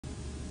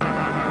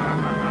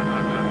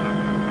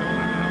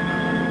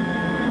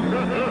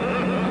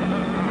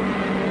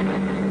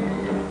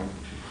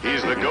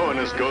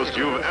smartest ghost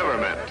you've ever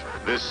met.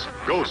 This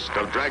ghost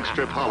of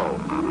Dragstrip Hollow.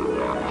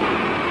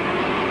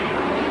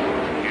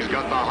 He's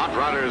got the hot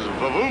rodders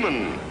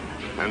Vavoomin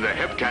and the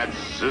hip cats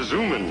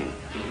Zazoomin.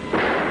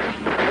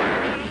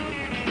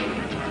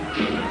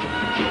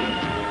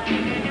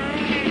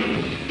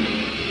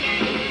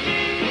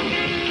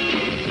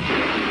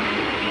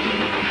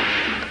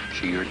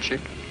 She your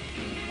chick?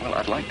 Well,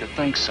 I'd like to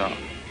think so.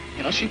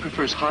 You know, she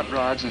prefers hot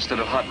rods instead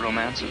of hot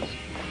romances.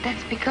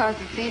 That's because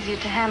it's easier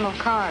to handle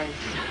cars.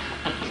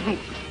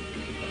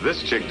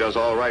 This chick does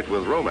all right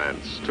with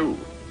romance, too.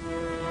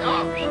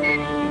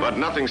 But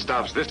nothing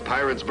stops this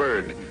pirate's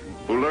bird,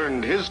 who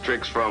learned his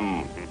tricks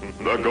from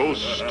the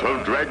ghost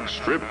of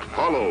Dragstrip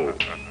Hollow.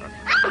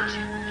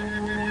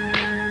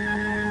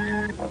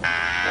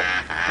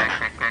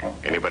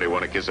 Anybody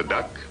want to kiss a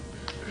duck?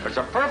 There's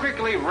a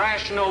perfectly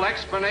rational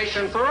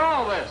explanation for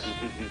all this.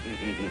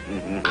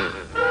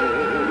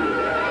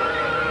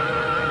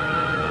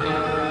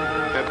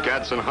 Pet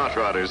cats and hot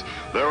rodders,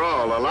 they're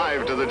all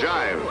alive to the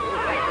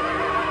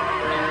jive.